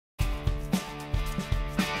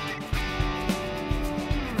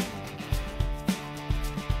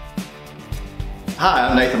Hi,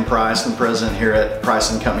 I'm Nathan Price. I'm president here at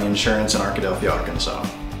Price & Company Insurance in Arkadelphia, Arkansas.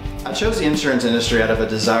 I chose the insurance industry out of a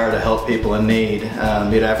desire to help people in need,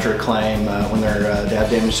 be it after a claim, when they have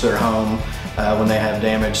damage to their home, when they have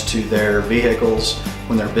damage to their vehicles,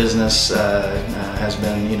 when their business has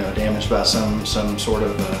been damaged by some sort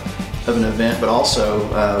of an event, but also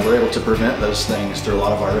we're able to prevent those things through a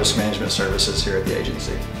lot of our risk management services here at the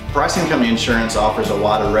agency. Price & Company Insurance offers a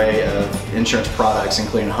wide array of insurance products,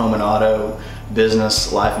 including home and auto,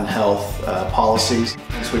 business, life and health policies.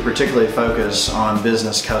 So we particularly focus on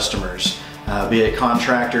business customers, be it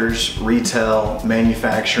contractors, retail,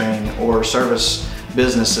 manufacturing, or service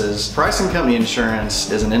businesses. Price & Company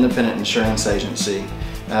Insurance is an independent insurance agency.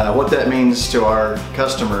 What that means to our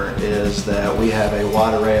customer is that we have a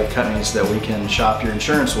wide array of companies that we can shop your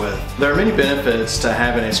insurance with. There are many benefits to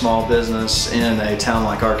having a small business in a town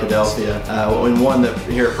like Arkadelphia. And one that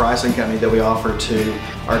here at Price & Company that we offer to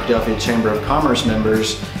Arkadelphia Chamber of Commerce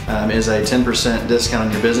members is a 10% discount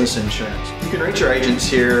on your business insurance. You can reach our agents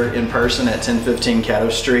here in person at 1015 Caddo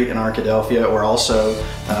Street in Arkadelphia, or also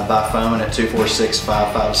by phone at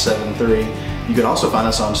 246-5573. You can also find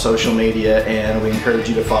us on social media, and we encourage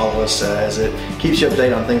you to follow us as it keeps you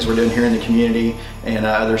updated on things we're doing here in the community and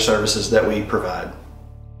other services that we provide.